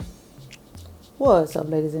What's up,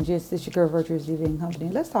 ladies and gents? This your girl Virtuous Diva and Company.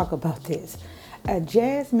 Let's talk about this.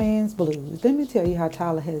 Jazzman's Blues. Let me tell you how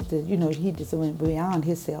Tyler has, he just went beyond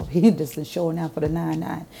himself. He just been showing out for the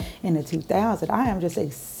 99 in the 2000. I am just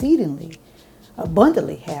exceedingly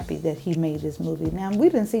abundantly happy that he made this movie. Now, we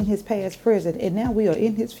done seen his past, present, and now we are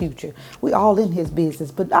in his future. We all in his business.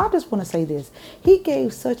 But I just want to say this. He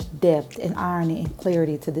gave such depth and irony and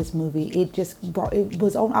clarity to this movie. I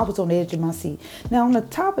was on the edge of my seat. Now, on the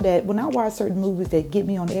top of that, when I watch certain movies that get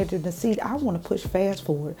me on the edge of the seat, I want to push fast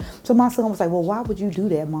forward. So my son was like, well, why would you do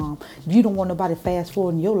that, Mom? You don't want nobody fast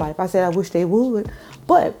forward in your life. I said, I wish they would.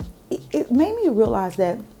 But it made me realize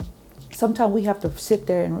that sometimes we have to sit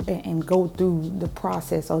there and go through the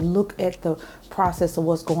process or look at the process of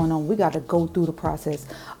what's going on. We got to go through the process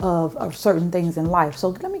of certain things in life. So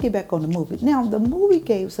let me get back on the movie. Now, the movie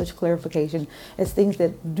gave such clarification as things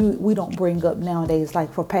that we don't bring up nowadays,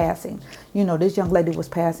 like for passing. This young lady was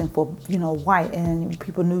passing for, white, and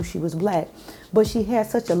people knew she was black. But she had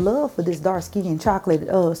such a love for this dark-skinned, chocolate,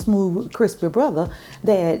 smooth, crispy brother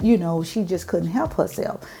that, she just couldn't help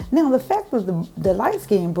herself. Now, the fact that the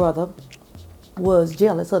light-skinned brother was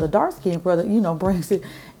jealous of the dark-skinned brother,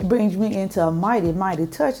 brings me into a mighty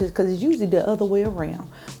touches, because it's usually the other way around.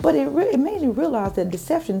 But it made me realize that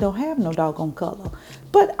deception don't have no doggone color.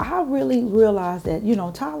 But I really realized that,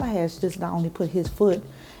 Tyler has just not only put his foot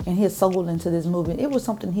and his soul into this movie. It was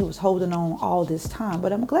something he was holding on all this time.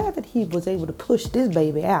 But I'm glad that he was able to push this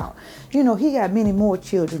baby out. He got many more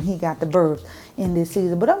children he got to birth in this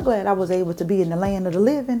season. But I'm glad I was able to be in the land of the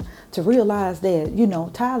living to realize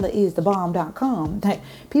that, Tyler is the bomb.com.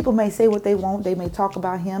 People may say what they want. They may talk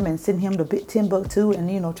about him and send him to Timbuktu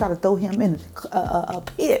and, try to throw him in a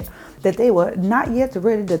pit that they were not yet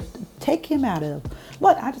ready to take him out of.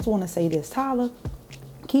 But I just want to say this, Tyler,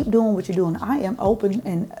 keep doing what you're doing. I am open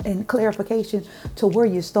and clarification to where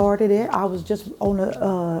you started at. I was just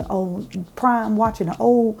on Prime watching an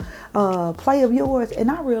old play of yours, and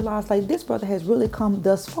I realized this brother has really come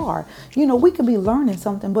thus far. We could be learning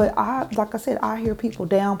something, but like I said, I hear people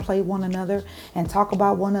downplay one another and talk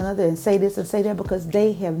about one another and say this and say that because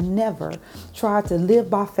they have never tried to live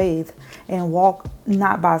by faith and walk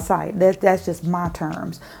not by sight. That's just my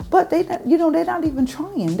terms. But they're not even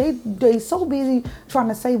trying. They so busy trying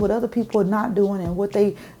to say what other people are not doing and what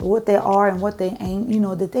they are and what they ain't,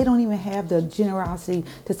 that they don't even have the generosity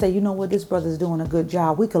to say, this brother's doing a good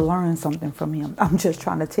job. We could learn something from him. I'm just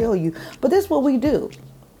trying to tell you. But this is what we do.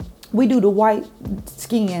 We do the white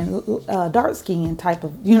skin, dark skin type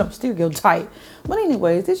of, stereotype. But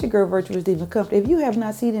anyways, this your girl Virtuous Diva Company. If you have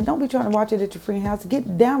not seen it, don't be trying to watch it at your friend's house.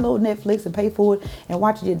 Download Netflix and pay for it and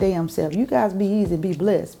watch it your damn self. You guys be easy, be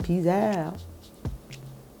blessed. Peace out.